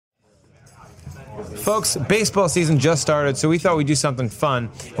Folks, baseball season just started, so we thought we'd do something fun.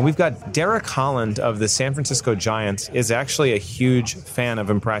 And we've got Derek Holland of the San Francisco Giants is actually a huge fan of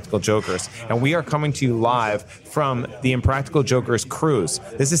Impractical Jokers. And we are coming to you live from the Impractical Jokers cruise.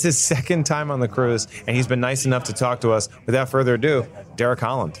 This is his second time on the cruise, and he's been nice enough to talk to us. Without further adu, Derek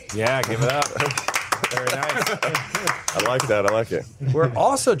Holland. Yeah, give it up. Very nice. I like that. I like it. We're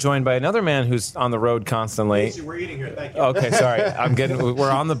also joined by another man who's on the road constantly. We're eating here. Thank you. Okay, sorry. We're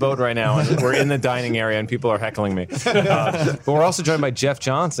on the boat right now, and we're in the dining area, and people are heckling me. But we're also joined by Jeff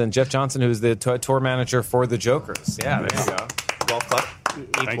Johnson. Jeff Johnson, who's the tour manager for the Jokers. Yeah, there you go. Golf club.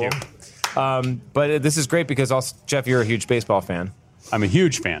 Thank you. But this is great because also, Jeff, you're a huge baseball fan. I'm a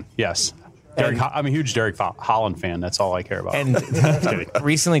huge fan, yes. I'm a huge Derek Holland fan. That's all I care about. And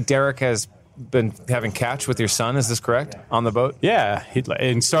recently, Derek has been having catch with your son. Is this correct? On the boat? Yeah,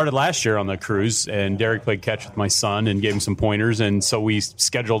 and started last year on the cruise, and Derek played catch with my son and gave him some pointers, and so we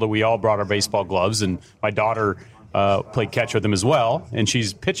scheduled it. We all brought our baseball gloves, and my daughter played catch with him as well, and she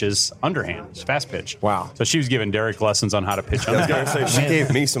pitches underhand. It's fast pitch. Wow. So she was giving Derek lessons on how to pitch I was underhand. going to say, she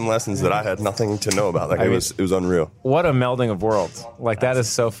gave me some lessons that I had nothing to know about. It was unreal. What a melding of worlds. That is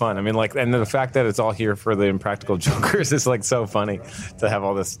so fun. I mean, and the fact that it's all here for the Impractical Jokers is so funny to have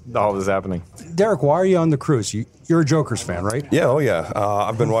all this happening. Derek, why are you on the cruise? You're a Jokers fan, right? Yeah, oh yeah.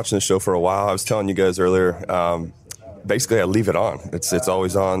 I've been watching the show for a while. I was telling you guys earlier, basically I leave it on. It's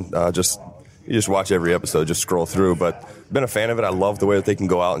always on. You just watch every episode, just scroll through. But been a fan of it. I love the way that they can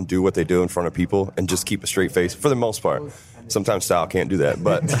go out and do what they do in front of people and just keep a straight face for the most part. Sometimes style can't do that,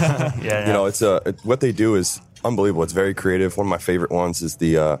 but you know, it's what they do is unbelievable. It's very creative. One of my favorite ones is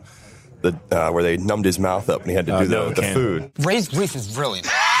the where they numbed his mouth up and he had to do the food. Raised grief is brilliant.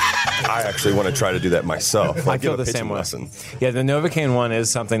 I actually want to try to do that myself. I feel the same way. Lesson. Yeah, the Novocaine one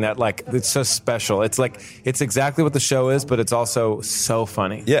is something that it's so special. It's it's exactly what the show is, but it's also so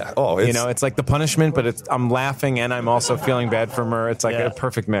funny. Yeah. Oh, it's like the punishment, but I'm laughing and I'm also feeling bad for her. It's a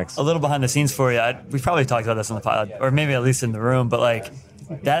perfect mix. A little behind the scenes for you. We probably talked about this in the pod, or maybe at least in the room, but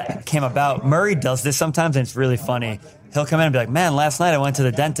that came about. Murray does this sometimes, and it's really funny. He'll come in and be like, "Man, last night I went to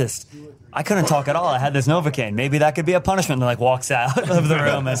the dentist. I couldn't talk at all. I had this Novocaine. Maybe that could be a punishment." And walks out of the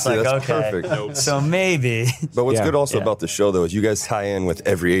room. And it's that's okay. Perfect. So maybe. But what's good also about the show, though, is you guys tie in with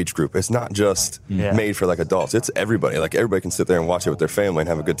every age group. It's not just made for adults. It's everybody. Everybody can sit there and watch it with their family and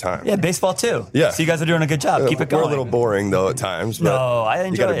have a good time. Yeah, baseball too. Yeah. So you guys are doing a good job. Keep it going. We're a little boring though at times. But no, I enjoy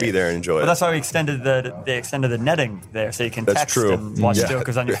it. You got to be there and enjoy it. Well, that's why we extended the netting there, so you can text and watch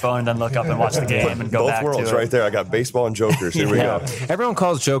Jokers on your phone, and then look up and watch the game and go back to it. Both worlds right there. I got baseball and Jokers. Here we go. Everyone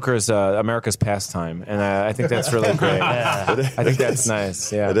calls Jokers America's pastime. And I think that's really great. I think that's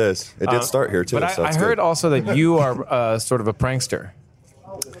nice. Yeah, it is. It did start here too. But I heard also that you are sort of a prankster.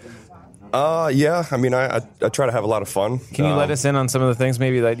 Yeah. I mean, I try to have a lot of fun. Can you let us in on some of the things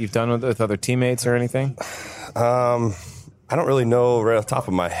maybe that you've done with other teammates or anything? I don't really know right off the top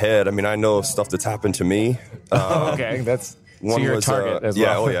of my head. I mean, I know stuff that's happened to me. Okay, that's. So you're a target as well.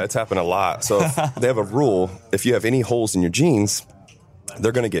 Yeah, oh yeah, it's happened a lot. So they have a rule: if you have any holes in your jeans,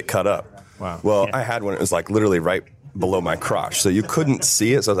 they're going to get cut up. Wow. Well, I had one. It was literally right below my crotch, so you couldn't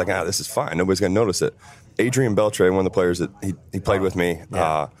see it. So I was like, this is fine. Nobody's going to notice it. Adrian Beltre, one of the players that he played with me,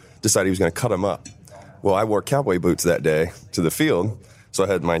 decided he was going to cut them up. Well, I wore cowboy boots that day to the field, so I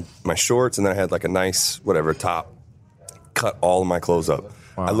had my shorts, and then I had a nice top. Cut all of my clothes up.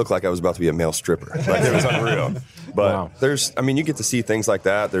 Wow. I looked like I was about to be a male stripper. It was unreal. But you get to see things like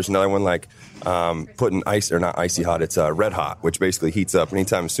that. There's another one putting ice, or not icy hot, it's red hot, which basically heats up.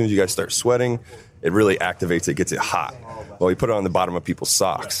 Anytime, as soon as you guys start sweating, it really activates it, gets it hot. Well, you put it on the bottom of people's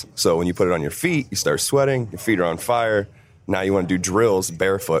socks. So when you put it on your feet, you start sweating, your feet are on fire. Now you want to do drills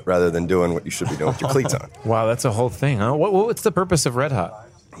barefoot rather than doing what you should be doing with your cleats on. Wow, that's a whole thing, huh? What's the purpose of red hot?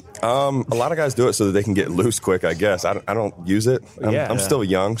 A lot of guys do it so that they can get loose quick, I guess. I don't use it. I'm still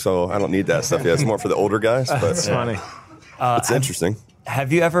young, so I don't need that stuff yet. It's more for the older guys. But that's funny. It's interesting.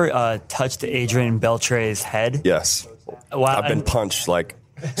 Have you ever touched Adrian Beltre's head? Yes. Wow. I've been punched.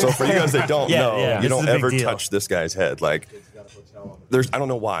 So for you guys that don't know, you don't ever touch this guy's head. I don't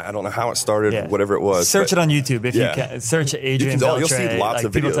know why. I don't know how it started, whatever it was. Search it on YouTube if you can. Search Adrian Beltre. You'll see lots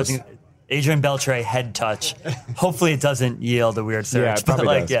of videos. Adrian Beltre head touch. Hopefully it doesn't yield a weird search. Yeah, it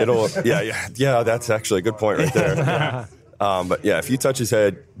probably does. Yeah, that's actually a good point right there. But yeah, if you touch his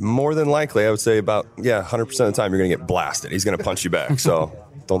head, more than likely, I would say about 100% of the time you're going to get blasted. He's going to punch you back. So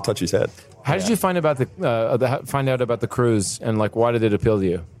don't touch his head. How did you find out about the cruise, and why did it appeal to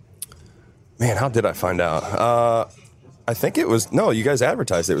you? Man, how did I find out? I think it was you guys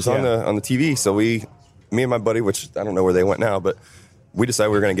advertised it. It was on the TV. So me and my buddy, which I don't know where they went now, but we decided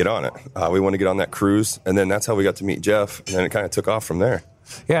we were going to get on it. We wanted to get on that cruise, and then that's how we got to meet Jeff, and then it kind of took off from there.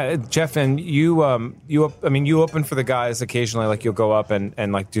 Yeah, Jeff, and you open for the guys occasionally. Like you'll go up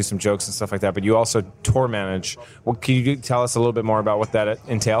and like do some jokes and stuff like that. But you also tour manage. Well, can you tell us a little bit more about what that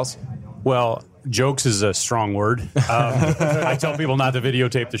entails? Well, jokes is a strong word. I tell people not to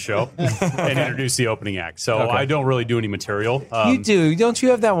videotape the show and introduce the opening act. So I don't really do any material. You do, don't you?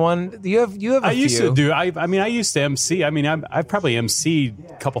 Have that one? You have. I used to do. I mean, I used to MC. I mean, I've probably MC'd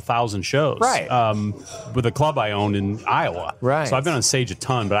a couple thousand shows. Right. With a club I owned in Iowa. Right. So I've been on stage a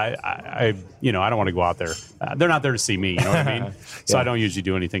ton, but I don't want to go out there. They're not there to see me. You know what I mean? So I don't usually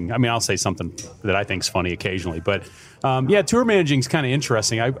do anything. I mean, I'll say something that I think's funny occasionally, but tour managing is kind of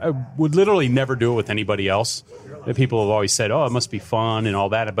interesting. I would literally never do it with anybody else. People have always said, "Oh, it must be fun" and all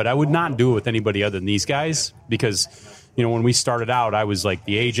that, but I would not do it with anybody other than these guys because, when we started out, I was like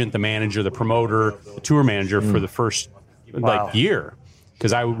the agent, the manager, the promoter, the tour manager for the first year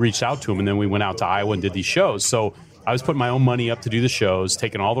because I reached out to them, and then we went out to Iowa and did these shows. So I was putting my own money up to do the shows,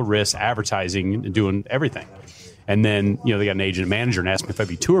 taking all the risks, advertising, and doing everything. And then, they got an agent and manager and asked me if I'd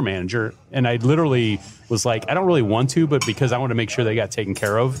be tour manager. And I literally was like, I don't really want to, but because I want to make sure they got taken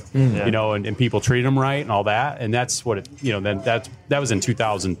care of, and people treat them right and all that. And that's what that was in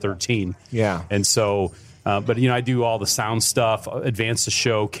 2013. Yeah. And so, I do all the sound stuff, advance the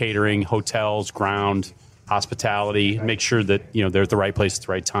show, catering, hotels, ground, hospitality, make sure that, they're at the right place at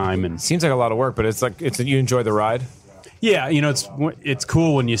the right time. And seems like a lot of work, but you enjoy the ride? Yeah, it's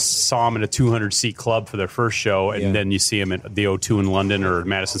cool when you saw them at a 200-seat club for their first show, and then you see them at the O2 in London or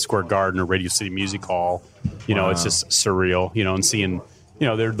Madison Square Garden or Radio City Music Hall. It's just surreal, and seeing,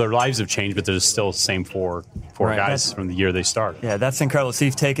 their lives have changed, but they're still the same four guys from the year they start. Yeah, that's incredible. So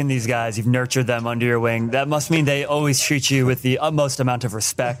you've taken these guys, you've nurtured them under your wing. That must mean they always treat you with the utmost amount of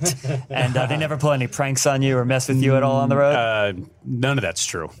respect, and they never pull any pranks on you or mess with you at all on the road? None of that's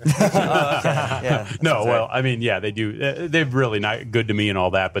true. Yeah, no, well, I mean, yeah, they do. They're really not good to me and all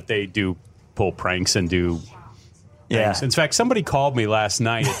that, but they do pull pranks and do things. Yeah. In fact, somebody called me last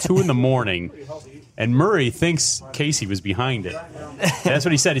night at 2 a.m, and Murray thinks Casey was behind it. And that's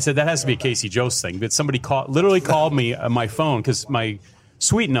what he said. He said, that has to be a Casey Jost thing. But somebody literally called me on my phone because my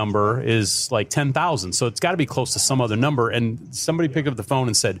suite number is like 10,000. So it's got to be close to some other number. And somebody picked up the phone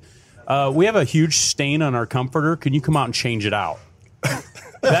and said, we have a huge stain on our comforter. Can you come out and change it out?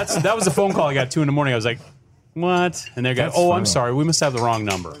 That was the phone call I got at 2 a.m. I was like, what? And they're going, I'm sorry, we must have the wrong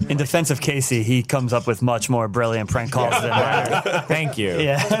number. In defense of Casey, he comes up with much more brilliant prank calls than that. Thank you.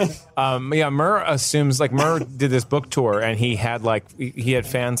 Yeah. Murr assumes, Murr did this book tour, and he had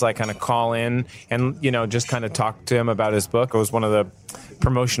fans kind of call in and just kind of talk to him about his book. It was one of the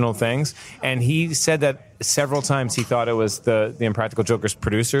promotional things, and he said that several times he thought it was the Impractical Jokers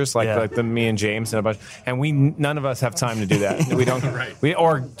producers, like me and James and a bunch, and none of us have time to do that. We don't,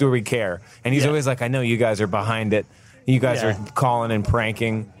 or do we care? And he's always like, I know you guys are behind it. You guys are calling and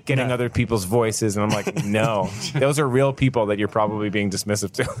pranking, getting other people's voices, and I'm like, no, those are real people that you're probably being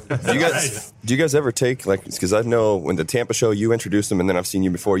dismissive to. Do you guys ever take because I know when the Tampa show you introduced them, and then I've seen you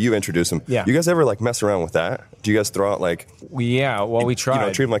before you introduce them. Yeah. Do you guys ever mess around with that? Do you guys throw out we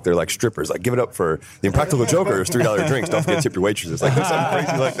tried. Treat them like they're like strippers. Like give it up for the Impractical Jokers, $3 drinks. Don't forget to tip your waitresses. Like something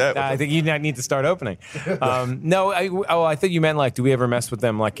crazy like that. I think you need to start opening. No, I think you meant do we ever mess with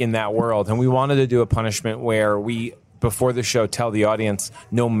them in that world? And we wanted to do a punishment where we, before the show, tell the audience,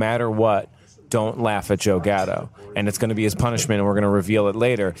 no matter what, don't laugh at Joe Gatto. And it's going to be his punishment, and we're going to reveal it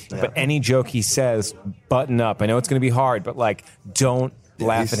later. Yeah. But any joke he says, button up. I know it's going to be hard, but don't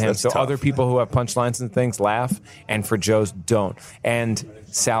laugh at him. So other people who have punchlines and things laugh, and for Joe's, don't. And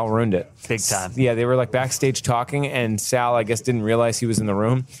Sal ruined it. Big time. Yeah, they were backstage talking, and Sal, I guess, didn't realize he was in the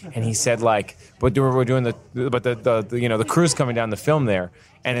room. And he said but we're doing the crew's coming down to film there.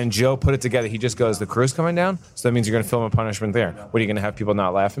 And then Joe put it together. He just goes, the crew's coming down? So that means you're going to film a punishment there. What, are you going to have people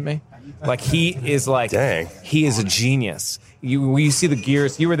not laugh at me? He is dang. He is a genius. You see the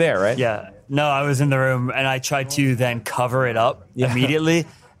gears. You were there, right? Yeah. No, I was in the room, and I tried to then cover it up immediately.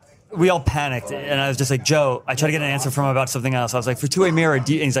 We all panicked, and I was just like, Joe, I tried to get an answer from him about something else. I was like, for two-way mirror, and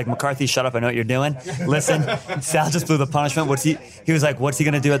he's like, McCarthy, shut up, I know what you're doing. Listen, Sal just blew the punishment. He was like, what's he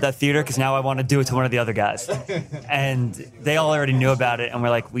going to do at that theater? Because now I want to do it to one of the other guys. And they all already knew about it, and we're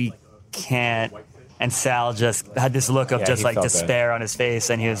like, we can't. And Sal just had this look of despair on his face,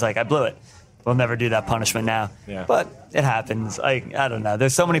 and he was like, I blew it. We'll never do that punishment now. Yeah. But it happens. I don't know.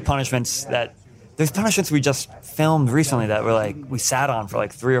 There's so many punishments there's punishments we just filmed recently that we sat on for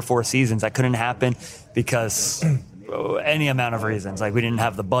 3 or 4 seasons that couldn't happen because any amount of reasons. We didn't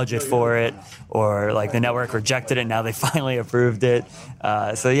have the budget for it, or the network rejected it. Now they finally approved it.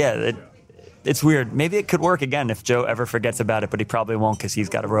 it's weird. Maybe it could work again if Joe ever forgets about it, but he probably won't because he's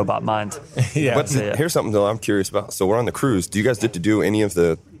got a robot mind. Yeah. But here's something though I'm curious about. So we're on the cruise. Do you guys get to do any of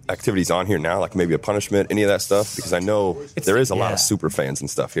the activities on here now, like maybe a punishment, any of that stuff? Because I know there is a lot of super fans and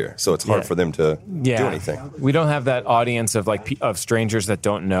stuff here, so it's hard for them to do anything. We don't have that audience of of strangers that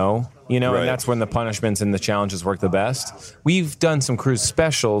don't know, and that's when the punishments and the challenges work the best. We've done some cruise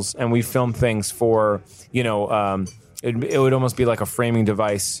specials, and we filmed things for, it would almost be like a framing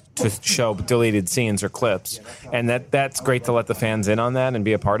device to show deleted scenes or clips, and that's great to let the fans in on that and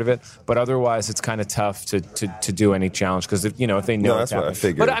be a part of it. But otherwise, it's kind of tough to do any challenge because if they know that's what I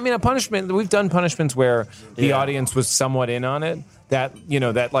figured. But I mean, a punishment. We've done punishments where the audience was somewhat in on it. That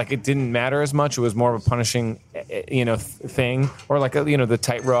that like it didn't matter as much. It was more of a punishing thing, or like the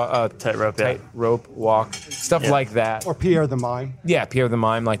tightrope walk, stuff like that. Or Pierre the Mime. Yeah, Pierre the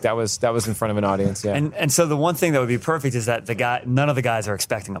Mime. Like that was in front of an audience. Yeah. And so the one thing that would be perfect is that none of the guys are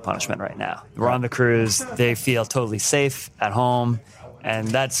expecting a punishment right now. We're on the cruise. They feel totally safe at home. And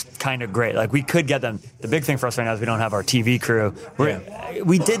that's kind of great. Like, we could get them. The big thing for us right now is we don't have our TV crew.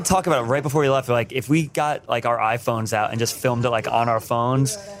 We did talk about it right before we left. Like, if we got like our iPhones out and just filmed it like on our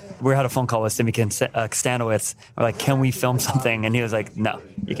phones. We had a phone call with Timmy Stanowitz. We're like, can we film something? And he was like, no,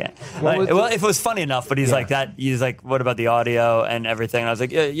 you can't. Well, if it was funny enough, but he's like that. He's like, what about the audio and everything? And I was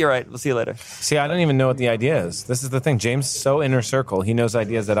like, yeah, you're right. We'll see you later. See, I don't even know what the idea is. This is the thing. James is so inner circle. He knows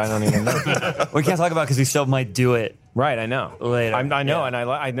ideas that I don't even know. We can't talk about it because we still might do it. Right, I know. Later. I know, and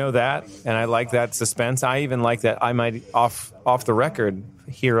I know that, and I like that suspense. I even like that I might off the record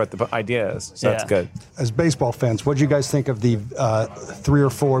hear what the idea is. So that's good. As baseball fans, what do you guys think of the 3 or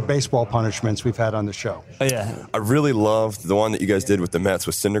 4 baseball punishments we've had on the show? Oh, yeah. I really loved the one that you guys did with the Mets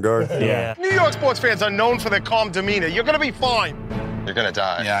with Syndergaard. Yeah. New York sports fans are known for their calm demeanor. You're going to be fine. You're going to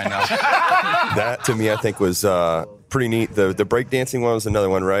die. Yeah, I know. That, to me, I think was pretty neat. The breakdancing one was another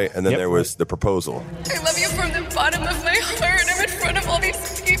one, right? And then there was the proposal. I love you from the bottom of my heart. I'm in front of all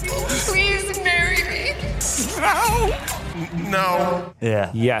these people. Please marry me. No.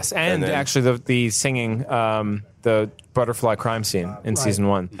 Yeah. Yes, and then, actually the singing, the butterfly crime scene in season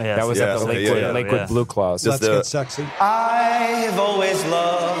 1. Yes. That was at the Lakewood Blue Claws. Let's get sexy. I've always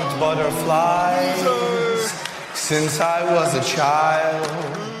loved butterflies since I was a child.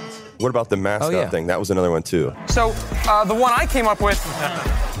 What about the mascot thing? That was another one, too. So the one I came up with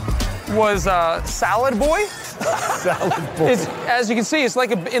was Salad Boy. Salad Boy. As you can see, it's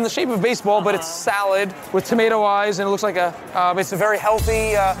like in the shape of baseball, but it's salad with tomato eyes, and it looks like it's a very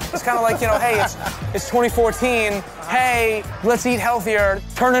healthy. It's kind of like, hey, it's 2014. Hey, let's eat healthier.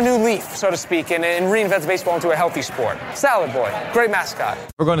 Turn a new leaf, so to speak, and reinvent baseball into a healthy sport. Salad Boy, great mascot.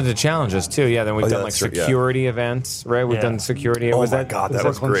 We're going into challenges too. Yeah, then we've done like security events, right? We've done security. Oh my God, that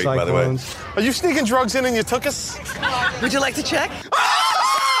was great, by the way. Are you sneaking drugs in and you took us? Would you like to check?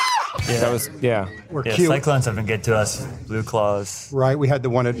 Yeah. That was We're cute. Cyclones have been good to us. Blue Claws. Right, we had the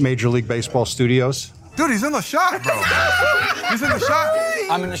one at Major League Baseball Studios. Dude, he's in the shot, bro. He's in the shot.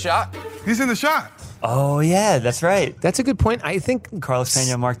 I'm in the shot. He's in the shot. Oh, yeah, that's right. That's a good point. I think Carlos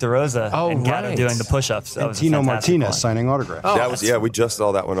Pena, Mark DeRosa, and Gatto doing the push-ups. That and was Tino a fantastic Martinez one. signing autographs. Oh, that was we just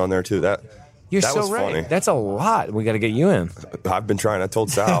saw that one on there, too. You're that so was right. funny. That's a lot. We got to get you in. I've been trying. I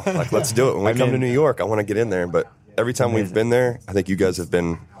told Sal, let's do it. When we come to New York, I want to get in there. But every time we've been there, I think you guys have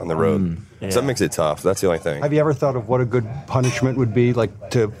been on the road. So that makes it tough. That's the only thing. Have you ever thought of what a good punishment would be,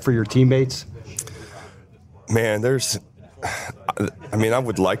 for your teammates? Man, I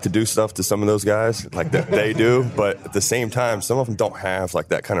would like to do stuff to some of those guys like that they do, but at the same time, some of them don't have like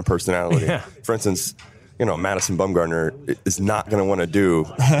that kind of personality. Yeah. For instance, Madison Bumgarner is not going to want to do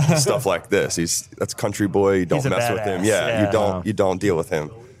stuff like this. That's country boy. You don't mess with him. Yeah, you don't deal with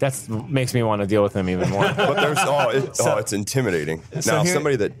him. That makes me want to deal with him even more. But there's it's intimidating. Now,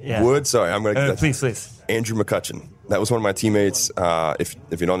 somebody that would. Sorry, I'm going to. Please. Andrew McCutcheon. That was one of my teammates. If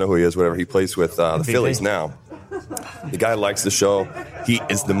you don't know who he is, whatever, he plays with the Phillies now. The guy likes the show. He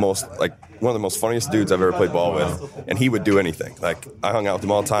is one of the most funniest dudes I've ever played ball with, and he would do anything. Like, I hung out with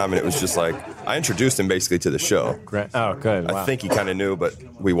him all the time, and it was just like I introduced him basically to the show. Oh, good. Wow. I think he kind of knew, but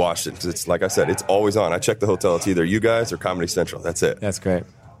we watched it because it's like I said, it's always on. I check the hotel; it's either you guys or Comedy Central. That's it. That's great.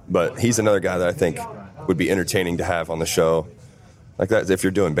 But he's another guy that I think would be entertaining to have on the show. Like that, if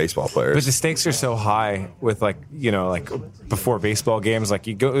you're doing baseball players. But the stakes are so high with before baseball games. Like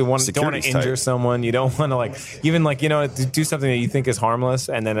you don't want to injure someone. You don't want to do something that you think is harmless,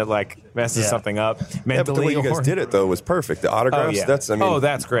 and then it messes something up mentally. Yeah, but the way you guys did it though was perfect. The autographs.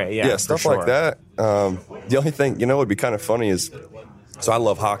 That's great. Yeah, stuff like that. The only thing would be kind of funny is, so I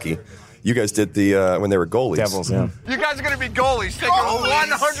love hockey. You guys did the when they were goalies. Devils, yeah. You guys are going to be goalies taking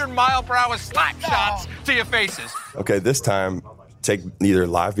 100-mile-per-hour slap shots to your faces. Okay, this time take either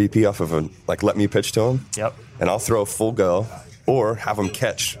live BP off of let me pitch to him. Yep. And I'll throw a full go or have them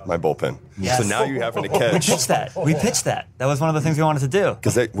catch my bullpen. Yes. So now you're having to catch. We pitched that. That was one of the things we wanted to do.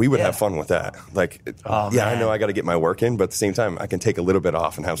 Because we would have fun with that. I know I got to get my work in, but at the same time, I can take a little bit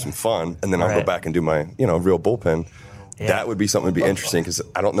off and have some fun, and then I'll go back and do my, real bullpen. Yeah. That would be something that'd be interesting because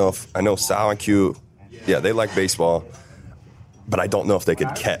I don't know I know Sal and Q, they like baseball, but I don't know if they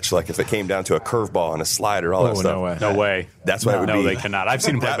could catch. Like if it came down to a curveball and a slider, all that stuff. No way. That's why it would be. No, they cannot. I've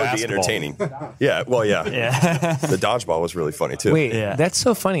seen them play basketball. That would be entertaining. Yeah. Well, yeah. The dodgeball was really funny too. Wait, that's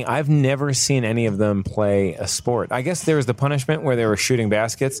so funny. I've never seen any of them play a sport. I guess there was the punishment where they were shooting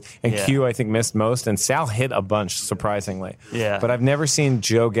baskets, and Q I think missed most, and Sal hit a bunch surprisingly. Yeah. But I've never seen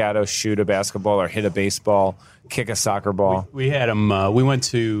Joe Gatto shoot a basketball or hit a baseball, kick a soccer ball. We had him. We went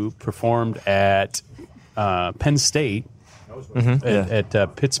to performed at Penn State.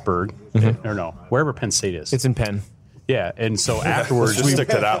 At Pittsburgh, or no, wherever Penn State is. It's in Penn. Yeah, and so afterwards, we stick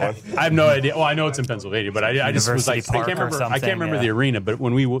to that one. I have no idea. Well, I know it's in Pennsylvania, but I just was like, I can't remember the arena. But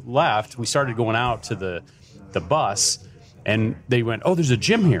when we left, we started going out to the bus, and they went, "Oh, there's a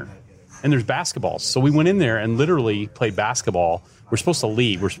gym here, and there's basketballs." So we went in there and literally played basketball. We're supposed to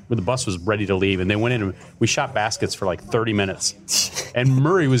leave. The bus was ready to leave, and they went in and we shot baskets for like 30 minutes. And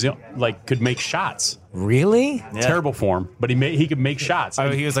Murray was could make shots. Really? Yeah. Terrible form, but he could make shots. Oh,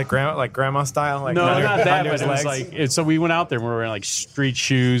 he was like grandma style. No, not that. But it was like so. We went out there and we were wearing like street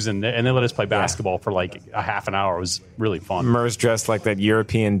shoes, and they let us play basketball for like a half an hour. It was really fun. Murr's dressed like that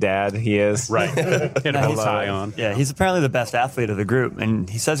European dad he is. Right. Had a tie on. Yeah, he's apparently the best athlete of the group, and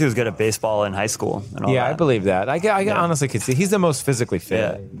he says he was good at baseball in high school. And all that. I believe that. I honestly could see he's the most physically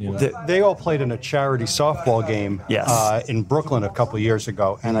fit. Yeah. They all played in a charity softball game in Brooklyn a couple of years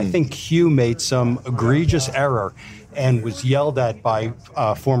ago, and I think Q made some egregious error and was yelled at by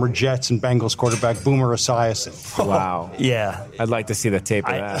former Jets and Bengals quarterback Boomer Esiason. Wow. Yeah. I'd like to see the tape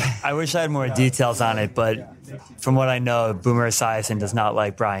of that. I wish I had more details on it, but from what I know, Boomer Esiason does not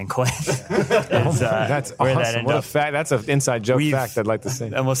like Brian Quinn. That's awesome. What a fact. That's an inside joke fact I'd like to see.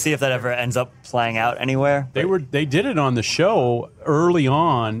 And we'll see if that ever ends up playing out anywhere. They did it on the show early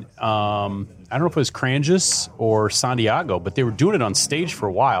on. I don't know if it was Cranges or Santiago, but they were doing it on stage for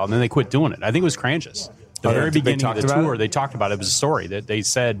a while, and then they quit doing it. I think it was Cranges. The very beginning of the tour, they talked about it. It was a story that they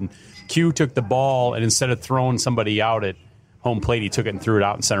said Q took the ball, and instead of throwing somebody out at home plate, he took it and threw it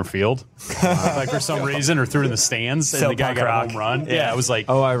out in center field, like for some reason, or threw it in the stands, and the guy got a home run. Yeah, it was like,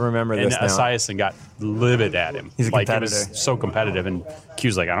 I remember this now. And Esiason got livid at him. He's a competitor. It was so competitive, and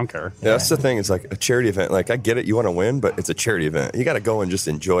Q's like, I don't care. Yeah, that's the thing. It's like a charity event. Like, I get it, you want to win, but it's a charity event. You got to go and just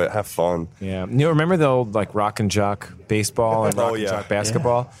enjoy it, have fun. Yeah. Remember the old like Rock and Jock baseball and Rock and Jock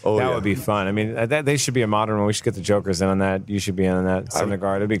basketball? Yeah. Oh, that would be fun. I mean, they should be a modern one. We should get the Jokers in on that. You should be in on that.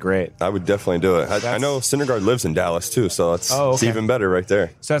 Syndergaard. It'd be great. I would definitely do it. I know Syndergaard lives in Dallas too, so it's even better right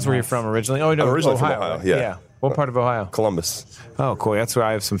there. So that's where you're from originally? Oh, no, I'm originally Ohio. from Ohio, yeah. What part of Ohio? Columbus. Oh, cool. That's where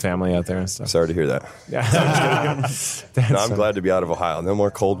I have some family out there and stuff. Sorry to hear that. Yeah. No, I'm glad to be out of Ohio. No more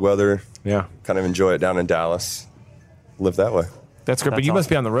cold weather. Yeah. Kind of enjoy it down in Dallas. Live that way. That's great. But you must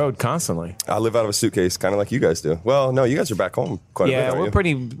be on the road constantly. I live out of a suitcase, kind of like you guys do. Well, no, you guys are back home quite a bit.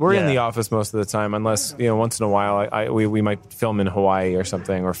 Yeah, we're in the office most of the time, unless once in a while we might film in Hawaii or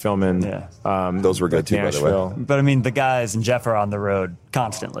something, or film in those were good too, Nashville. by the way. But I mean, the guys and Jeff are on the road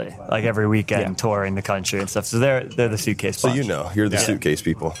constantly, like every weekend, touring the country and stuff. So they're the suitcase. So bunch. you're the suitcase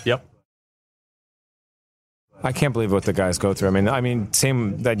people. Yep. I can't believe what the guys go through. I mean,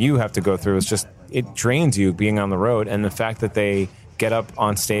 same that you have to go through. It's just it drains you being on the road, and the fact that they get up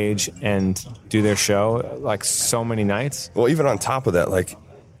on stage and do their show like so many nights. Well, even on top of that, like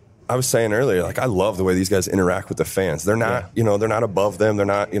I was saying earlier, like I love the way these guys interact with the fans. They're not, they're not above them. They're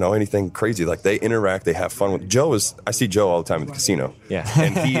not, anything crazy. Like they interact, they have fun with. I see Joe all the time at the casino. Yeah.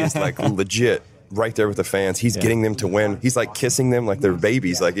 And he is like legit right there with the fans. He's getting them to win. He's like kissing them like they're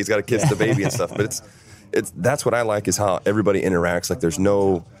babies. Like he's got to kiss the baby and stuff. But that's what I like is how everybody interacts. Like there's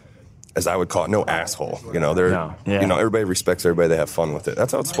no, as I would call it, no asshole. Everybody respects everybody. They have fun with it.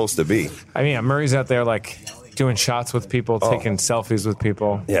 That's how it's supposed to be. I mean, Murray's out there like doing shots with people, taking selfies with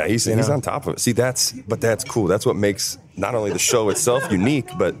people. Yeah, he's on top of it. See, that's cool. That's what makes not only the show itself unique,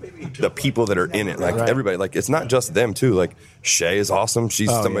 but the people that are in it. Like everybody, like it's not just them too. Like Shay is awesome. She's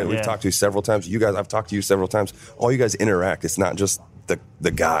somebody we've talked to several times. You guys, I've talked to you several times. All you guys interact. It's not just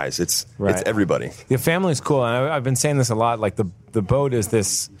the guys. It's everybody. The family's cool, and I've been saying this a lot. Like the boat is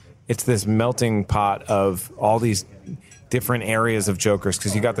this. It's this melting pot of all these different areas of jokers,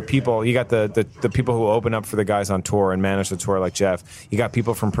 because you got the people who open up for the guys on tour and manage the tour like Jeff. You got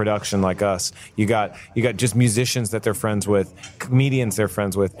people from production like us. You got just musicians that they're friends with, comedians they're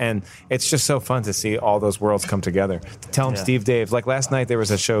friends with, and it's just so fun to see all those worlds come together. Tell them Steve Dave. Like last night there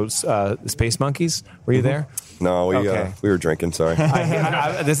was a show, Space Monkeys. Were you there? No, we were drinking. Sorry.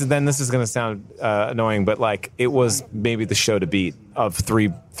 This is going to sound annoying, but like it was maybe the show to beat of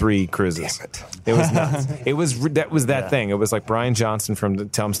three cruises. Damn it. It was nuts. That was that thing. It was like Brian Johnson from the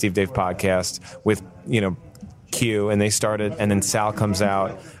Tell 'em Steve Dave podcast with Q, and they started, and then Sal comes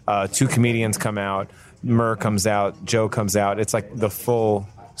out, 2 comedians come out, Murr comes out, Joe comes out. It's like the full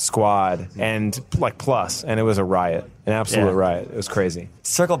squad and like plus, and it was a riot, an absolute riot. It was crazy.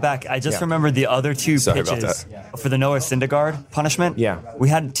 Circle back, I just remembered the other 2 pitches for the Noah Syndergaard punishment. Yeah, we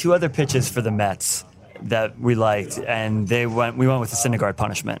had 2 other pitches for the Mets that we liked, and we went with the Syndergaard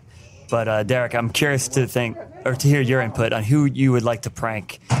punishment. But Derek, I'm curious to hear your input on who you would like to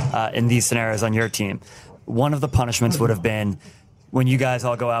prank in these scenarios on your team. One of the punishments would have been when you guys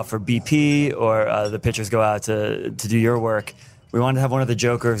all go out for BP or the pitchers go out to do your work. We wanted to have one of the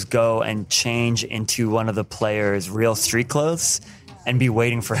jokers go and change into one of the players' real street clothes and be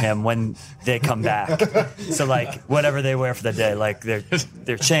waiting for him when they come back. So like whatever they wear for the day, like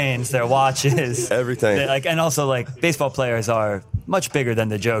their chains, their watches, everything. And also like baseball players are much bigger than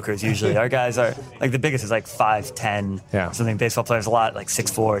the jokers usually. Our guys are like the biggest is like 5'10", something. Baseball players a lot like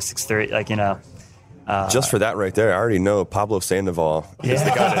 6'4", 6'3", like just for that right there, I already know Pablo Sandoval is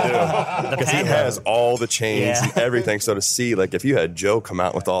the guy to do, because he has all the chains and everything. So to see, like, if you had Joe come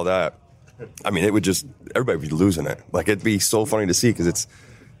out with all that, I mean, it would just, everybody would be losing it. Like, it'd be so funny to see, because it's,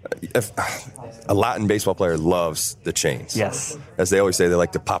 if a Latin baseball player loves the chains. Yes. As they always say, they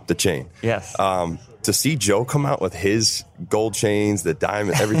like to pop the chain. Yes. To see Joe come out with his gold chains, the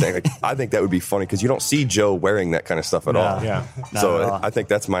diamond, everything, like, I think that would be funny, because you don't see Joe wearing that kind of stuff at all. Yeah. So I think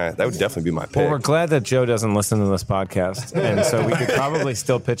that would definitely be my pick. Well, we're glad that Joe doesn't listen to this podcast, and so we could probably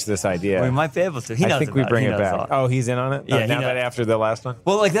still pitch this idea. We might be able to. I think we bring it back. Oh, he's in on it? Yeah, now that after the last one?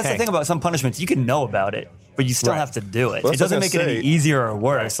 Well, like, that's the thing about some punishments. You can know about it, but you still have to do it. Well, it doesn't make it any easier or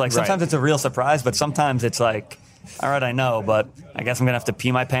worse. Like, sometimes it's a real surprise, but sometimes it's like, all right, I know, but I guess I'm going to have to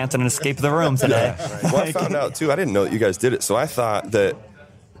pee my pants and escape the room today. Well, I found out, too, I didn't know that you guys did it, so I thought that,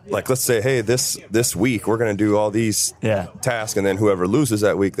 like, let's say, hey, this week we're going to do all these tasks, and then whoever loses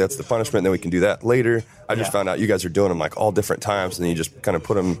that week, that's the punishment, and then we can do that later. I just found out you guys are doing them, like, all different times, and then you just kind of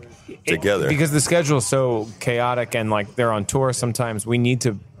put them together. Because the schedule is so chaotic, and, like, they're on tour sometimes, we need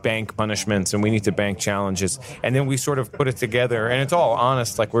to bank punishments and we need to bank challenges, and then we sort of put it together, and it's all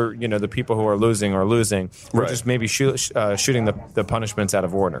honest. Like, we're the people who are losing. We're just maybe shooting the punishments out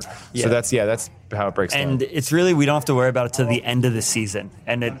of order. So that's how it breaks down. And it's really, we don't have to worry about it till the end of the season,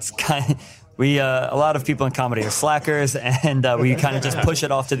 and it's kind of, a lot of people in comedy are slackers, and we kind of just push it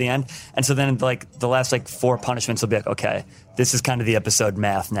off to the end. And so then, like, the last 4 punishments will be like, okay, this is kind of the episode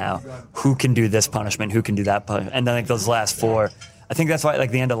math now. Who can do this punishment? Who can do that punishment? And then, like, those last 4. I think that's why,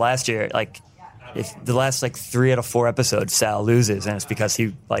 like, the end of last year, like, if the last 3 out of 4 episodes, Sal loses, and it's because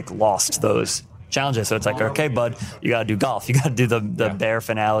he lost those challenges. So it's like, okay, bud, you got to do golf, you got to do the bear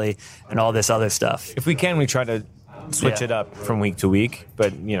finale, and all this other stuff. If we can, we try to switch it up from week to week,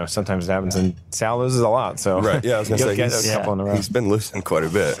 but sometimes it happens, and Sal loses a lot. So right, I was gonna say get a couple in a row. He's been losing quite a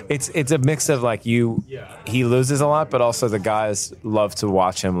bit. It's a mix of he loses a lot, but also the guys love to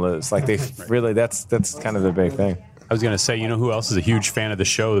watch him lose. Like, they really, that's kind of the big thing. I was going to say, who else is a huge fan of the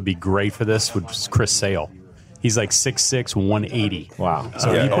show that'd be great for this? Was Chris Sale. He's like 6'6", 180. Wow.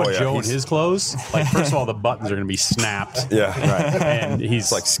 So you put Joe in his clothes, like, first of all, the buttons are going to be snapped. Yeah. Right. And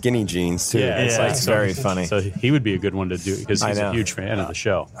he's like skinny jeans, too. Yeah, it's very funny. So he would be a good one to do, because he's a huge fan of the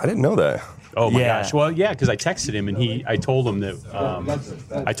show. I didn't know that. Oh my gosh! Well, yeah, because I texted him, and I told him that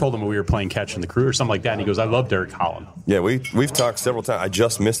I told him we were playing catch in the crew or something like that, and he goes, "I love Derek Holland." Yeah, we've talked several times. I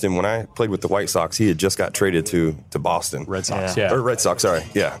just missed him when I played with the White Sox. He had just got traded to Boston. Red Sox, or Red Sox, sorry,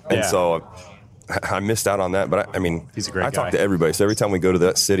 and so I missed out on that. But I mean, he's a great guy. I talk to everybody, so every time we go to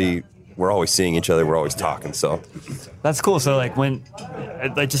that city, we're always seeing each other. We're always talking. So that's cool. So when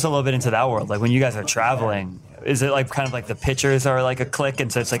just a little bit into that world, like when you guys are traveling. Is it kind of like the pitchers are like a clique,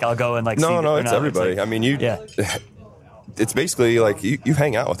 and so it's like I'll go and No, it's everybody. I mean, it's basically like you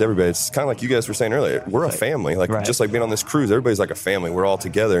hang out with everybody. It's kind of like you guys were saying earlier. We're a family. Just like being on this cruise, everybody's like a family. We're all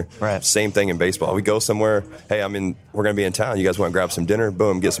together. Right. Same thing in baseball. We go somewhere. Hey, we're going to be in town. You guys want to grab some dinner?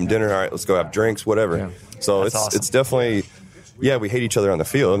 Boom, get some dinner. All right, let's go have drinks, whatever. Yeah. So it's definitely, we hate each other on the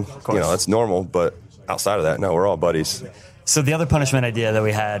field. That's normal. But outside of that, no, we're all buddies. So the other punishment idea that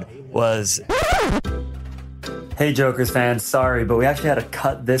we had was, Hey, Jokers fans, sorry, but we actually had to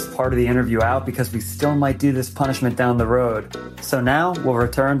cut this part of the interview out because we still might do this punishment down the road. So now we'll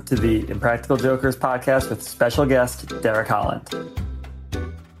return to the Impractical Jokers podcast with special guest Derek Holland.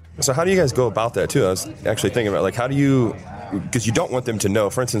 So how do you guys go about that, too? I was actually thinking about, like, how do you... Because you don't want them to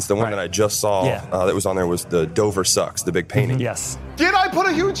know. For instance, the one that I just saw that was on there was the Dover Sucks, the big painting. Yes. Did I put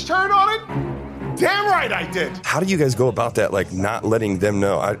a huge turn on it? Damn right I did. How do you guys go about that, like, not letting them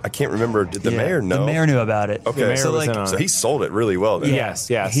know? I can't remember. Did the mayor know? The mayor knew about it. Okay. So he sold it really well then. Yes.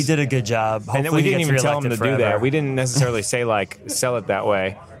 He did a good job. And then we didn't even tell him to do that. We didn't necessarily say, like, sell it that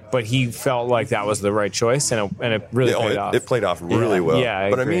way. But he felt like that was the right choice, and it really played off. It played off really well. Yeah,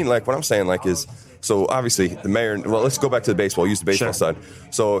 but I mean, like, what I'm saying, like, is... So, obviously, the mayor... Well, let's go back to the baseball. Use the baseball side.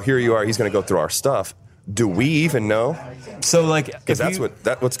 So, here you are. He's going to go through our stuff. Do we even know? So, like... Because that's what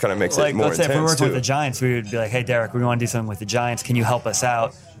kind of makes it more intense, let's say if we worked with the Giants, we would be like, hey, Derek, we want to do something with the Giants. Can you help us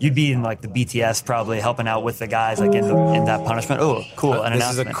out? You'd be in, like, the BTS probably helping out with the guys, like, in that punishment. Oh, cool. An this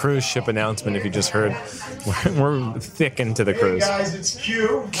announcement. is a cruise ship announcement, if you just heard. We're thick into the cruise. Hey, guys, it's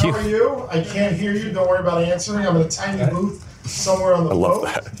Q. How are you? I can't hear you. Don't worry about answering. I'm in a tiny booth somewhere on the boat.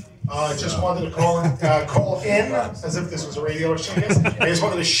 I love that. I just wanted to call in, as if this was a radio show, I guess. I just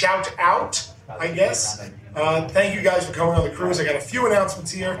wanted to shout out, I guess. Thank you guys for coming on the cruise. I got a few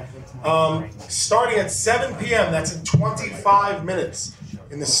announcements here. Starting at 7 p.m., that's in 25 minutes,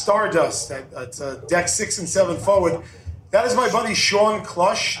 in the Stardust, that's deck 6 and 7 forward. That is my buddy Sean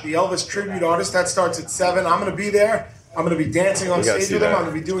Clush, the Elvis tribute artist. That starts at 7. I'm going to be there. I'm going to be dancing on stage with him. I'm going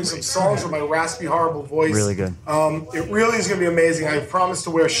to be doing some songs with my raspy, horrible voice. Really good. It really is going to be amazing. I promised to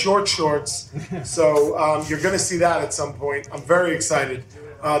wear short shorts, so you're going to see that at some point. I'm very excited.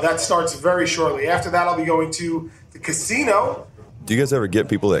 That starts very shortly. After that, I'll be going to the casino. Do you guys ever get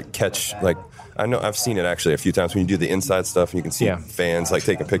people that catch, like, I know I've seen it actually a few times when you do the inside stuff and you can see fans like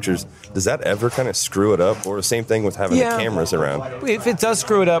taking pictures. Does that ever kind of screw it up, or the same thing with having the cameras around? If it does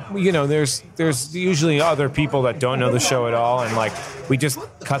screw it up, you know, there's usually other people that don't know the show at all, and like we just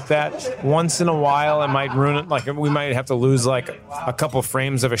cut that. Once in a while, it might ruin it. Like we might have to lose like a couple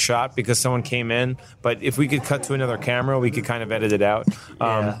frames of a shot because someone came in. But if we could cut to another camera, we could kind of edit it out.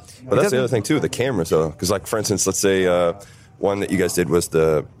 But that's the other thing too, the cameras though, because like for instance, let's say. One that you guys did was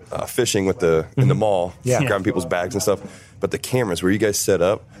the fishing with in the mall, grabbing people's bags and stuff. But the cameras where you guys set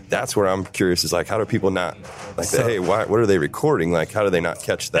up, that's where I'm curious is like, how do people not, like, hey, what are they recording? Like, how do they not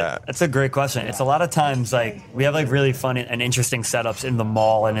catch that? That's a great question. It's a lot of times, like, we have, like, really fun and interesting setups in the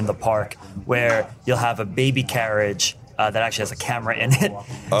mall and in the park where you'll have a baby carriage that actually has a camera in it.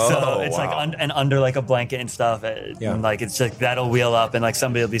 So it's like and under like a blanket and stuff. And like it's like that'll wheel up and like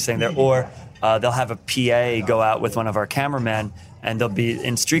somebody will be sitting there, or they'll have a PA go out with one of our cameramen and they'll be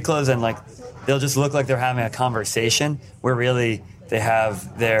in street clothes and like they'll just look like they're having a conversation where really they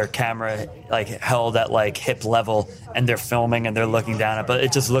have their camera like held at like hip level and they're filming and they're looking down at, but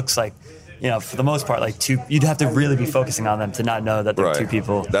it just looks like, you know, for the most part, like you'd have to really be focusing on them to not know that they're two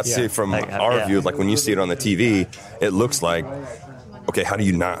people. That's it from our view. Like when you see it on the TV, it looks like, okay, how do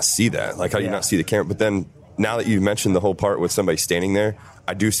you not see that? Like, how do you not see the camera? But then now that you mentioned the whole part with somebody standing there,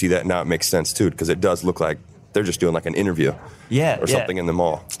 I do see that now it makes sense too, because it does look like they're just doing like an interview or something in the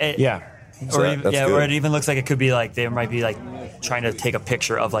mall. Or it even looks like it could be like they might be like trying to take a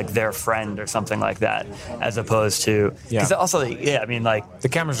picture of like their friend or something like that, as opposed to because also I mean like the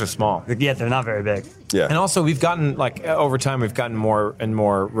cameras are small. Yeah, they're not very big. Yeah, and also we've gotten like over time we've gotten more and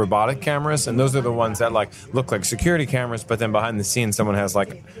more robotic cameras, and those are the ones that like look like security cameras, but then behind the scenes someone has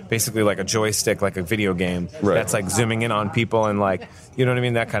like basically like a joystick, like a video game that's like zooming in on people and like you know what I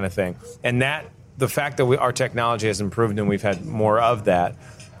mean, that kind of thing. And that the fact that our technology has improved and we've had more of that.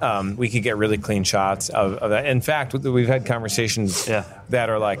 We could get really clean shots of that. In fact, we've had conversations that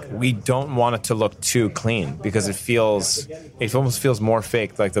are like, we don't want it to look too clean because it almost feels more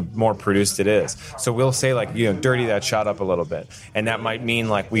fake, like the more produced it is. So we'll say like, you know, dirty that shot up a little bit. And that might mean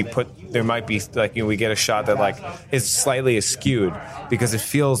like there might be like, you know, we get a shot that like is slightly askewed because it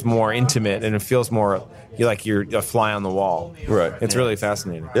feels more intimate and it feels more you're a fly on the wall. Right. It's really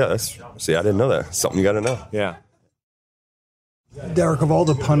fascinating. Yeah. I didn't know that. Something you got to know. Yeah. Derek, of all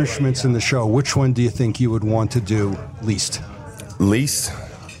the punishments in the show, which one do you think you would want to do least? Least?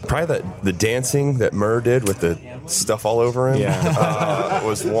 Probably the dancing that Murr did with the stuff all over him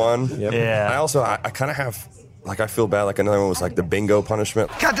was one. Yep. Yeah. I also, I kind of have, like, I feel bad, like another one was like the bingo punishment.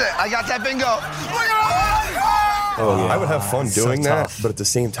 I got that bingo. I would have fun doing that, but at the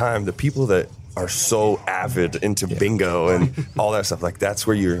same time, the people that are so avid into bingo and all that stuff, like that's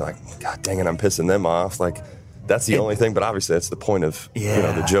where you're like, God dang it, I'm pissing them off. Like, that's the only thing, but obviously that's the point of you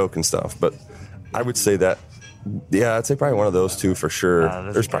know, the joke and stuff. But I would say I'd say probably one of those two for sure.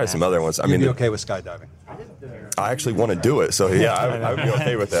 There's probably some other ones. I mean, you'd be okay with skydiving? I actually want to do it. So yeah, I would be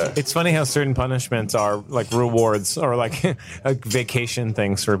okay with that. It's funny how certain punishments are like rewards or like vacation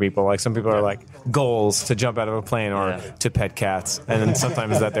things for people. Like some people are like goals to jump out of a plane or to pet cats, and then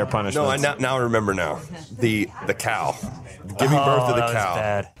sometimes that their punishment. No, now I remember now. The cow. Giving birth to the cow.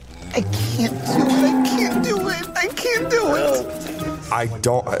 Bad. I can't do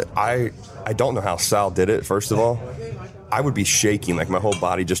it. I don't know how Sal did it, first of all. I would be shaking, like my whole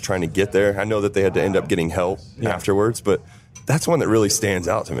body just trying to get there. I know that they had to end up getting help afterwards, but that's one that really stands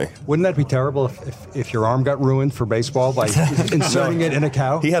out to me. Wouldn't that be terrible if your arm got ruined for baseball by inserting it in a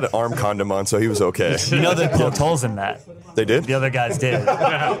cow? He had an arm condom on, so he was okay. You know they poked holes in that. They did? The other guys did.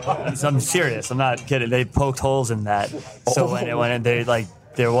 So I'm serious. I'm not kidding. They poked holes in that. So when it went in, they like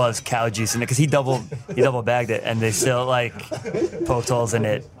there was cow juice in it because he double bagged it, and they still like poked holes in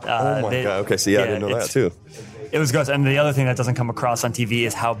it. Oh my god! Okay, so I didn't know that too. It was gross. And the other thing that doesn't come across on TV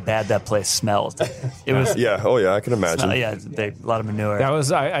is how bad that place smelled. It was I can imagine. A lot of manure. That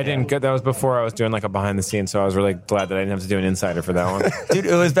was I didn't get that was before I was doing like a behind the scenes, so I was really glad that I didn't have to do an insider for that one. Dude,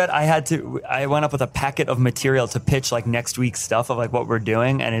 it was bad. I went up with a packet of material to pitch like next week's stuff of like what we're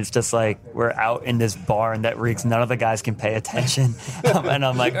doing, and it's just like we're out in this barn that reeks. None of the guys can pay attention, and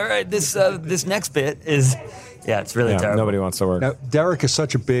I'm like, all right, this next bit is. Yeah, it's really terrible. Nobody wants to work. Now, Derek is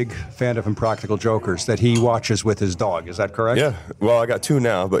such a big fan of Impractical Jokers that he watches with his dog. Is that correct? Yeah. Well, I got two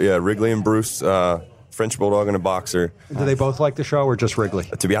now, but yeah, Wrigley and Bruce, French Bulldog and a boxer. Do they both like the show or just Wrigley?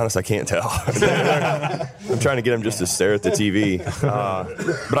 To be honest, I can't tell. I'm trying to get them just to stare at the TV.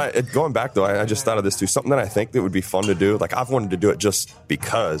 But going back, though, I just thought of this, too. Something that I think that would be fun to do, like I've wanted to do it just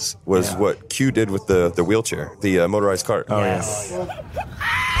because, was what Q did with the wheelchair, the motorized cart. Oh, yes.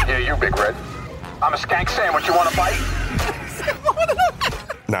 Yeah, you big red. I'm a skank sandwich. You want to bite?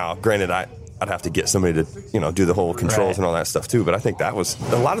 Now, granted, I'd have to get somebody to, do the whole controls and all that stuff too. But I think that was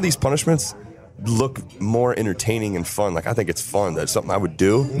a lot of these punishments look more entertaining and fun. Like I think it's fun. That's something I would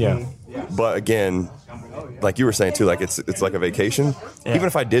do. Yeah. But again, like you were saying too, like it's like a vacation. Yeah. Even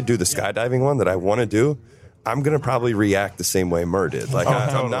if I did do the skydiving one that I want to do, I'm gonna probably react the same way Murr did. Like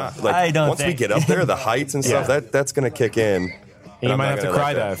I'm not. Like I don't once we get up there, the heights and stuff, that's gonna kick in. You might have to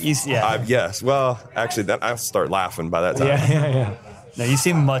cry dive. Yes. Well, actually, I'll start laughing by that time. Yeah. No, you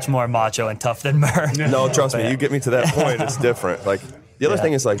seem much more macho and tough than Murr. No, trust me. You get me to that point, it's different. Like the other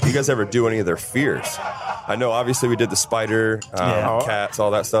thing is, like, do you guys ever do any of their fears? I know, obviously, we did the spider, cats,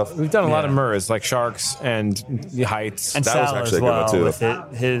 all that stuff. We've done a lot of Murrs, like sharks and heights. And that Sal was actually as well, a good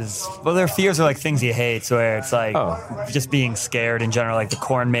one too. Their fears are like things he hates, where it's like just being scared in general, like the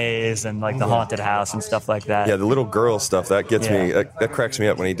corn maze and like the haunted house and stuff like that. Yeah, the little girl stuff, that gets me, that cracks me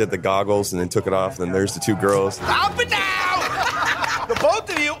up when he did the goggles and then took it off, and then there's the two girls. Up and down! The both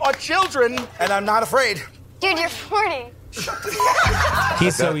of you are children, and I'm not afraid. Dude, you're 40.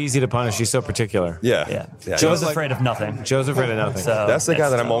 He's so easy to punish. He's so particular. Yeah. Joe's afraid of nothing. Joe's afraid of nothing. So that's the guy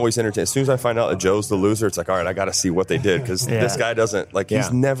that I'm always entertained. As soon as I find out that Joe's the loser, it's like, all right, I got to see what they did, because this guy doesn't, like,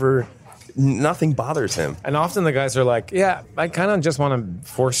 he's never, nothing bothers him. And often the guys are like, I kind of just want to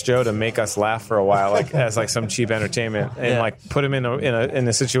force Joe to make us laugh for a while, like as like some cheap entertainment, and like put him in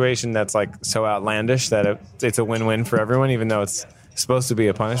a situation that's like so outlandish that it's a win-win for everyone, even though it's supposed to be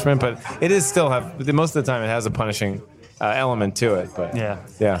a punishment. But it is still most of the time it has a punishing element to it. But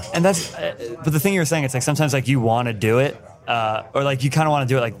and that's but the thing you were saying, it's like sometimes like you want to do it or like you kind of want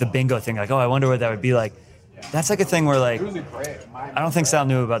to do it, like the bingo thing, like, oh, I wonder what that would be like. That's like a thing where like I don't think Sal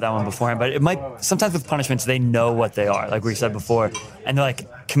knew about that one beforehand, but it might sometimes with punishments they know what they are, like we said before, and they're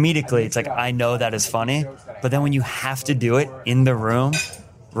like comedically it's like I know that is funny, but then when you have to do it in the room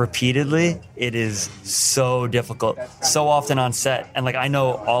repeatedly, it is so difficult, so often on set, and like I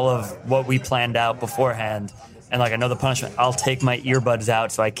know all of what we planned out beforehand. And like I know the punishment, I'll take my earbuds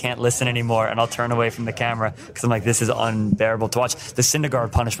out so I can't listen anymore, and I'll turn away from the camera because I'm like, this is unbearable to watch. The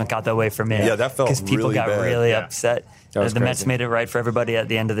Syndergaard punishment got that way for me. Yeah, that felt because people really got bad. really upset. The Mets crazy. made it right for everybody at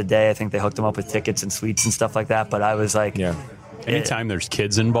the end of the day. I think they hooked them up with tickets and suites and stuff like that. But I was like, anytime there's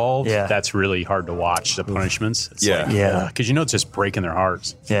kids involved, that's really hard to watch the punishments. It's because it's just breaking their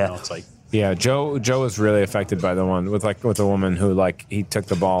hearts. Yeah, it's like. Yeah, Joe was really affected by the one with a woman who like he took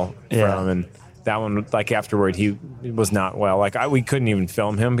the ball from, and that one, like afterward, he was not well. Like we couldn't even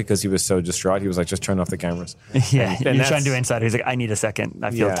film him because he was so distraught. He was like, just turn off the cameras. And you're trying to do insider. He's like, I need a second. I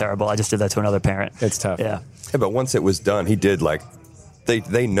feel terrible. I just did that to another parent. It's tough. Yeah, but once it was done, he did like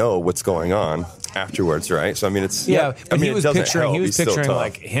they know what's going on afterwards, right? So I mean, it's but he was picturing tough.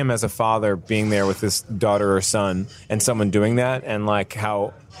 like him as a father being there with his daughter or son, and someone doing that, and like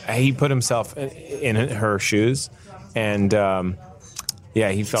how he put himself in her shoes, and.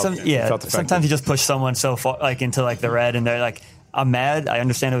 He felt affected. Sometimes you just push someone so far, like into like the red, and they're like, I'm mad. I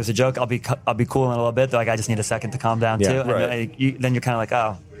understand it was a joke. I'll be cool in a little bit. They're like, I just need a second to calm down too. And then you're kind of like,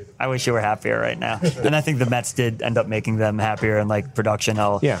 oh, I wish you were happier right now. And I think the Mets did end up making them happier, and like production did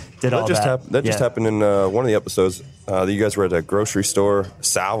all that. That just happened in one of the episodes that you guys were at a grocery store.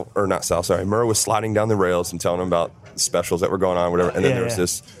 Murr was sliding down the rails and telling him about specials that were going on, whatever. And then there was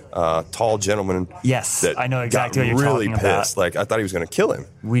this tall gentleman. Yes, that I know exactly what you're really talking pissed. about. Like, I thought he was going to kill him.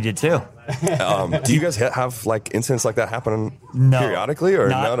 We did too. Do you guys have like incidents like that happen No, periodically, or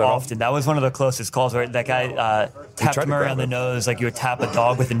not at all? often? That was one of the closest calls where that guy tapped Murray on the nose like you would tap a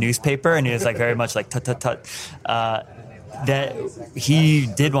dog with a newspaper, and he was like very much like tut tut tut. That he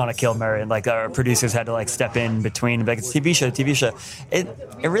did want to kill Murray, and like our producers had to like step in between and be like, it's TV show.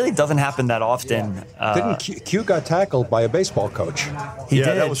 It really doesn't happen that often. Didn't Q got tackled by a baseball coach? He did.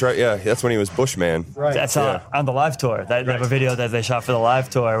 That was right. Yeah, that's when he was Bushman. Right. That's on the live tour. They have a video that they shot for the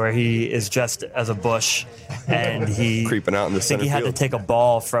live tour where he is dressed as a bush, and he creeping out in the I think center he had field. to take a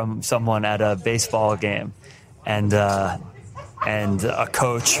ball from someone at a baseball game, and a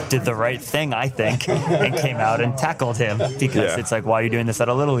coach did the right thing, I think, and came out and tackled him because it's like, why are you doing this at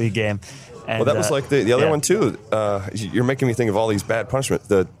a Little League game? And, well, that was like the other one, too. You're making me think of all these bad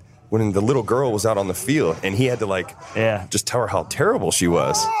punishments. When the little girl was out on the field, and he had to, just tell her how terrible she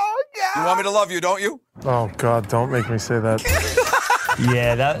was. You want me to love you, don't you? Oh, God, don't make me say that.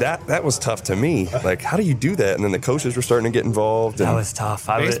 Yeah, that was tough to me. Like, how do you do that? And then the coaches were starting to get involved. That was tough.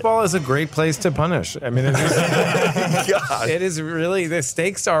 Baseball is a great place to punish. I mean, it is really, the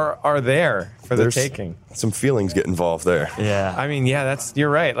stakes are there for the taking. Some feelings get involved there. Yeah. I mean, you're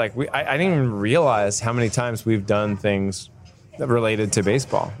right. Like, I didn't even realize how many times we've done things related to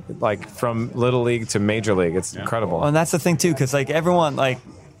baseball, like from Little League to Major League. It's incredible. Well, and that's the thing, too, because like everyone, like,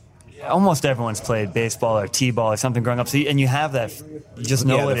 almost everyone's played baseball or t-ball or something growing up, and you have that. You just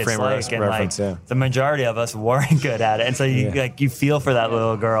know what it's like, and the majority of us weren't good at it, and so you feel for that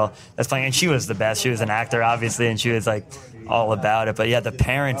little girl that's playing. And she was the best. She was an actor, obviously, and she was like all about it. But yeah, the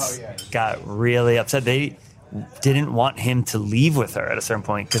parents got really upset. They didn't want him to leave with her at a certain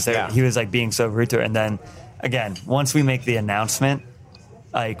point because he was like being so rude to her. And then again, once we make the announcement.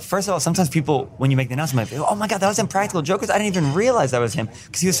 Like, first of all, sometimes people, when you make the announcement, they go, oh my God, that was Impractical Jokers. I didn't even realize that was him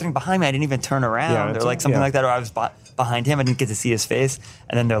because he was sitting behind me. I didn't even turn around or like something like that. Or I was behind him. I didn't get to see his face.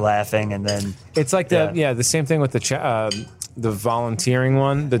 And then they're laughing. And then it's like the same thing with the volunteering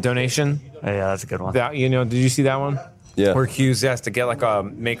one, the donation. Oh, yeah, that's a good one. Did you see that one? Yeah. Where Hughes has to get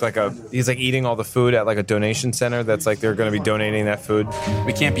he's like eating all the food at like a donation center that's like they're going to be donating that food.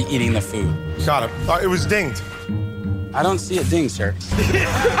 We can't be eating the food. Got it. It was dinged. I don't see a ding, sir.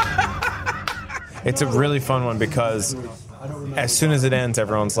 It's a really fun one because as soon as it ends,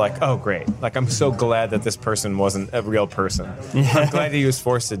 everyone's like, oh, great. Like, I'm so glad that this person wasn't a real person. I'm glad he was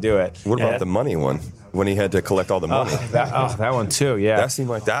forced to do it. What about the money one? When he had to collect all the money. That one too, yeah. That seemed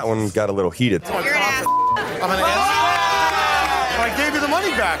like that one got a little heated. You're an ass. I'm an ass. I gave you the money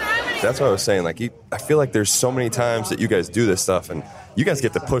back. That's what I was saying. Like, I feel like there's so many times that you guys do this stuff, and you guys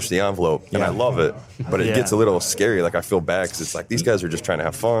get to push the envelope, and I love it. But it gets a little scary. Like, I feel bad because it's like these guys are just trying to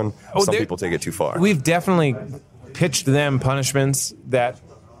have fun. Some people take it too far. We've definitely pitched them punishments that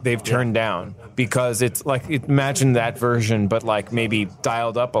they've turned down because it's like, imagine that version, but like maybe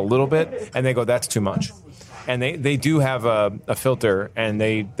dialed up a little bit, and they go, that's too much. And they do have a filter, and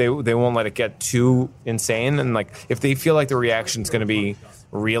they won't let it get too insane. And like, if they feel like the reaction's going to be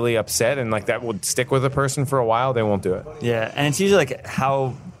really upset and like that would stick with a person for a while, they won't do it. Yeah, and it's usually like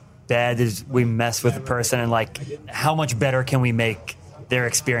how bad is we mess with a person, and like how much better can we make their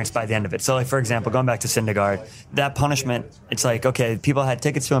experience by the end of it. So like, for example, going back to Syndergaard, that punishment, it's like, okay, people had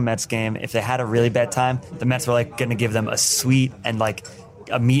tickets to a Mets game. If they had a really bad time, the Mets were like going to give them a suite and like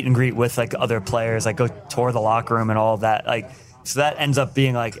a meet and greet with like other players, like go tour the locker room and all of that. Like, so that ends up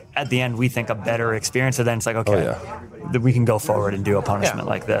being like, at the end, we think a better experience. So then it's like, okay, we can go forward and do a punishment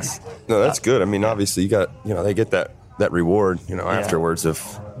like this. No, that's good. I mean, obviously, they get that reward, afterwards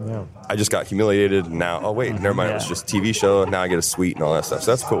of, I just got humiliated, and now, oh, wait, never mind, it was just a TV show, now I get a suite and all that stuff.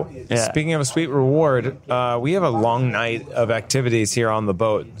 So that's cool. Yeah. Speaking of a sweet reward, we have a long night of activities here on the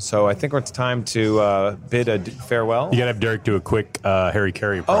boat, so I think it's time to bid a farewell. You got to have Derek do a quick Harry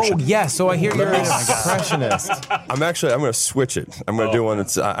Carey impression. Oh, yeah, so I hear you're an impressionist. I'm going to switch it. I'm going to do one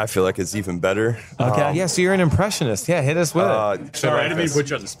that's, I feel like it's even better. Okay. So you're an impressionist. Yeah, hit us with it. Sorry, I didn't mean to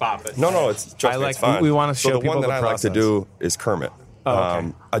put you on the spot. But No, it's fine. We want to show the people one that the I process. like to do is Kermit. Oh,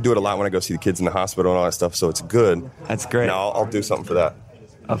 okay. I do it a lot when I go see the kids in the hospital and all that stuff, so it's good. That's great. Now I'll do something for that.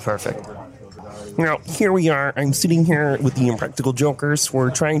 Oh, perfect. Now, here we are. I'm sitting here with the Impractical Jokers. We're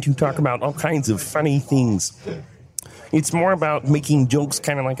trying to talk about all kinds of funny things. It's more about making jokes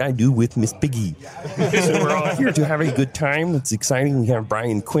kind of like I do with Miss Piggy. So we're all here to have a good time. It's exciting. We have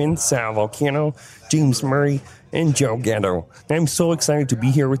Brian Quinn, Sal Volcano, James Murray, and Joe Gatto. I'm so excited to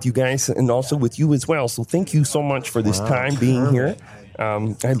be here with you guys and also with you as well. So thank you so much for this time being here.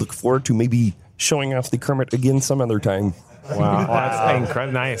 I look forward to maybe showing off the Kermit again some other time. Wow, that's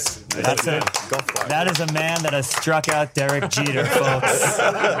incredible. Nice. That's it. That is a man that has struck out Derek Jeter, folks.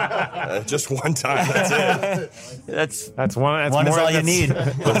 Just one time. That's it. That's one. That's one more, is all you need.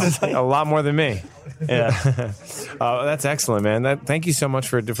 That's a lot more than me. Yeah, that's excellent, man. Thank you so much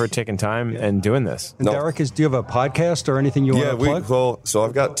for taking time and doing this. And Derek, do you have a podcast or anything you want to plug? So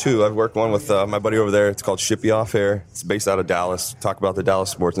I've got two. I've worked one with my buddy over there. It's called Shippy Off Air. It's based out of Dallas. Talk about the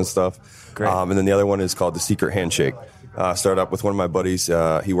Dallas sports and stuff. Great. And then the other one is called The Secret Handshake. Started up with one of my buddies.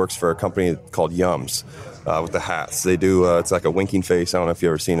 He works for a company called Yums with the hats. They do, it's like a winking face. I don't know if you've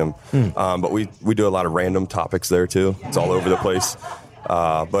ever seen them. But we do a lot of random topics there too. It's all over the place.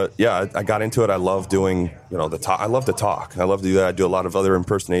 But yeah, I got into it. I love doing, the talk. I love to talk. I love to do that. I do a lot of other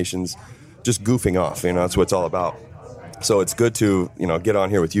impersonations, just goofing off. That's what it's all about. So it's good to, get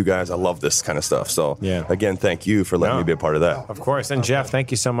on here with you guys. I love this kind of stuff. So again, thank you for letting me be a part of that. Of course. And Jeff, thank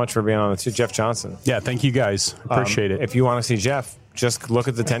you so much for being on it too. Jeff Johnson. Yeah, thank you guys. Appreciate it. If you want to see Jeff, just look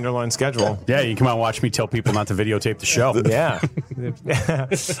at the Tenderloin schedule. Yeah, you can come out and watch me tell people not to videotape the show. Yeah.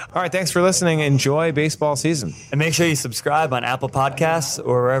 All right, thanks for listening. Enjoy baseball season. And make sure you subscribe on Apple Podcasts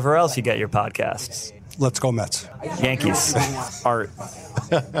or wherever else you get your podcasts. Let's go Mets. Yankees. Art.